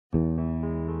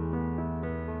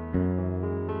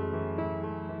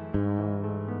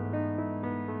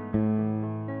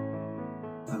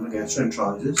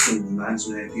gastroenterologist in Vimhans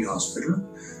Nayati Hospital,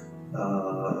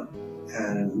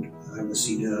 and I'm a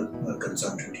senior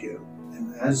consultant here.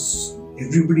 And as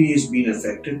everybody is being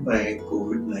affected by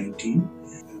COVID-19,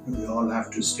 we all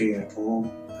have to stay at home,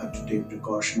 have to take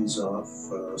precautions of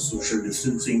social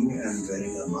distancing and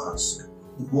wearing a mask.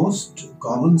 The most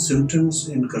common symptoms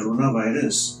in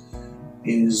coronavirus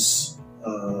is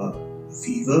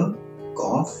fever,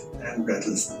 cough, and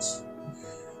breathlessness.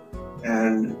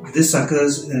 And this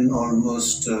occurs in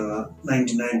almost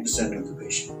 99% of the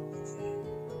patient.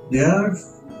 There are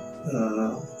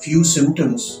few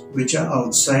symptoms which are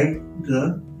outside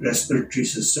the respiratory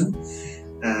system,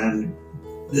 and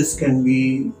this can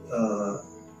be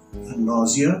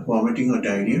nausea, vomiting, or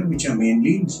diarrhea, which are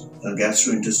mainly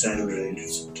gastrointestinal related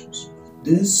symptoms.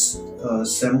 These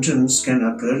symptoms can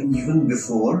occur even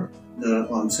before the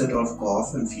onset of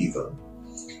cough and fever,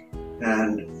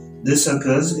 and this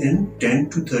occurs in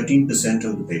 10 to 13%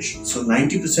 of the patients. So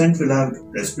 90% will have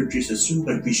respiratory system,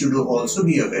 but we should also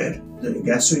be aware the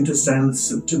gastrointestinal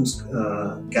symptoms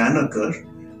can occur,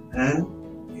 and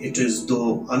it is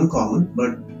though uncommon,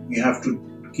 but we have to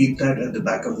keep that at the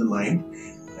back of the mind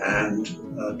and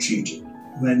treat it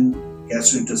when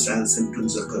gastrointestinal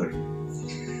symptoms occur.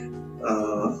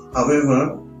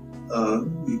 However,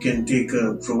 we can take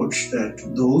an approach that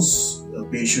those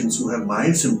patients who have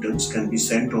mild symptoms can be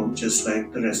sent home just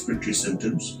like the respiratory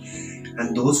symptoms,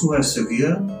 and those who have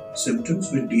severe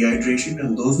symptoms with dehydration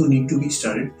and those who need to be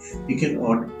studied, we can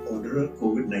order a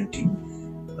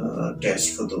COVID-19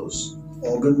 test for those.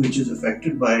 Organ which is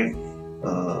affected by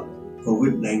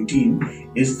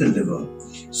COVID-19 is the liver.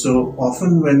 So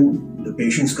often when the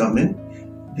patients come in,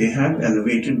 they have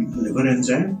elevated liver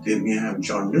enzyme, they may have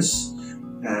jaundice,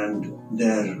 and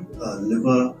their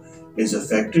liver is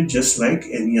affected just like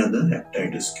any other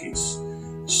hepatitis case.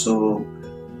 So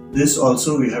this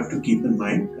also we have to keep in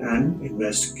mind and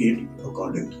investigate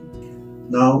accordingly.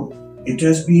 Now, it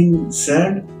has been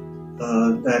said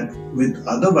that with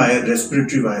other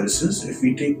respiratory viruses, if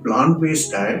we take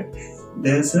plant-based diet,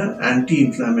 there's an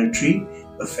anti-inflammatory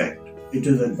effect. It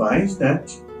is advised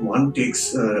that one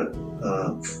takes a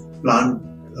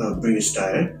plant-based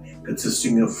diet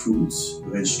consisting of fruits,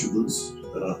 vegetables,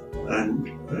 and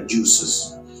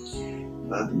juices.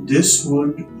 This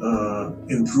would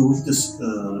improve the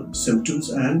symptoms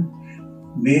and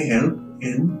may help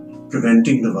in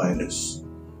preventing the virus.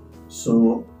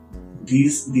 So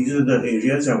these are the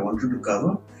areas I wanted to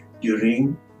cover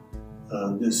during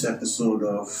this episode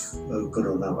of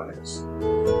coronavirus.